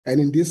And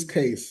in this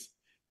case,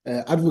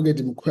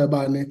 Advocate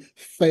Mkhwebane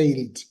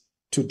failed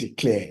to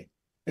declare.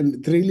 And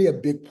it's really a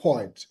big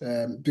point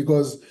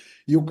because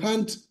you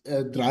can't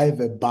drive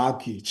a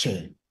bakkie,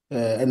 Chair.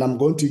 And I'm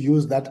going to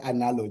use that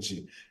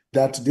analogy,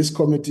 that this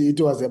committee,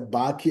 it was a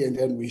bakkie, and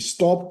then we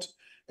stopped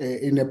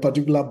in a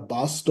particular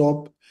bus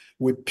stop.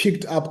 We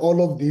picked up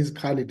all of these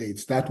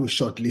candidates that we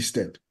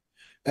shortlisted.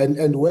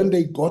 And when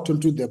they got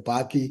onto the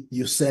bakkie,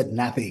 you said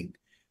nothing.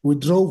 We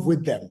drove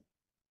with them,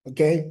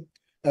 okay?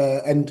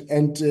 And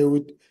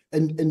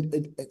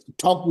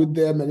talk with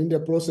them, and in the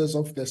process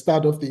of the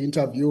start of the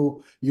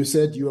interview, you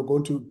said you were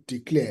going to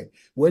declare.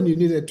 When you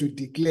needed to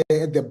declare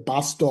at the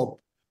bus stop,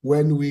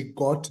 when we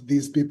got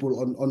these people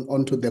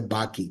onto the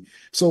bakkie.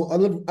 So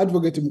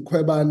Advocate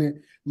Mkhwebane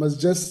must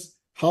just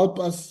help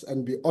us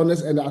and be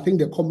honest, and I think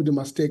the committee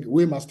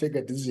we must take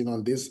a decision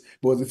on this,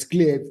 because it's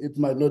clear it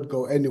might not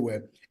go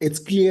anywhere. It's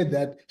clear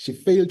that she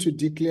failed to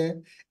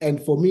declare,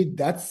 and for me,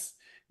 that's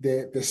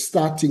the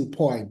starting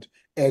point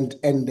and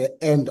the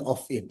end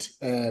of it.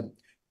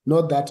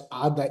 Not that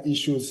other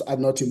issues are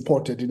not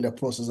important in the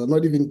process. I'm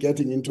not even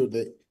getting into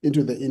the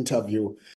interview.